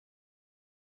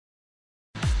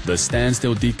The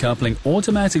standstill decoupling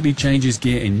automatically changes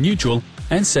gear in neutral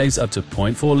and saves up to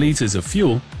 0.4 liters of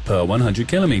fuel per 100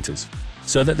 kilometers.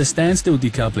 So that the standstill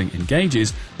decoupling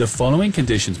engages, the following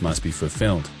conditions must be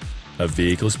fulfilled. A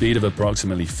vehicle speed of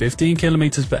approximately 15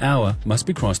 kilometers per hour must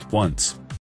be crossed once.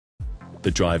 The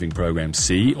driving program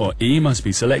C or E must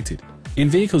be selected. In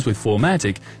vehicles with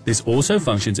 4MATIC, this also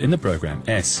functions in the program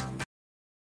S.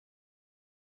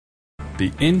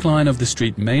 The incline of the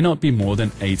street may not be more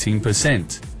than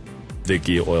 18%. The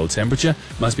gear oil temperature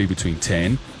must be between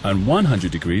 10 and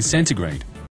 100 degrees centigrade.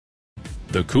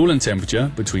 The coolant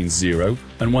temperature between 0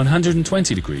 and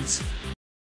 120 degrees.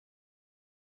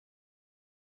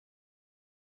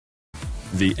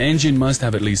 The engine must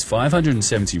have at least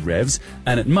 570 revs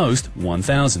and at most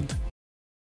 1000.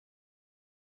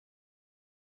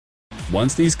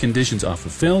 Once these conditions are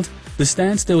fulfilled, the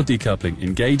standstill decoupling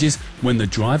engages when the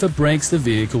driver brakes the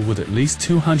vehicle with at least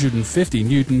 250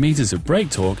 Newton-meters of brake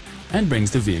torque and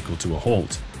brings the vehicle to a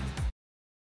halt.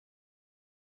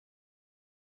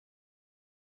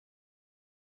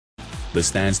 The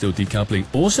standstill decoupling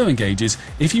also engages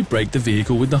if you brake the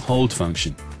vehicle with the hold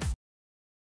function.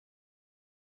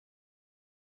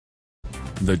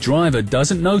 The driver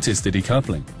doesn't notice the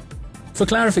decoupling. For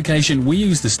clarification, we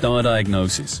use the star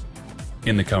diagnosis.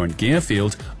 In the current gear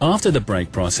field, after the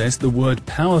brake process, the word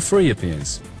power free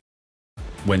appears.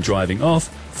 When driving off,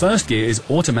 first gear is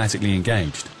automatically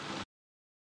engaged.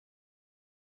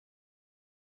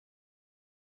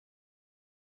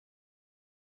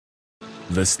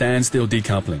 The standstill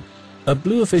decoupling, a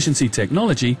blue efficiency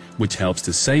technology which helps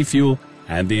to save fuel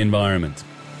and the environment.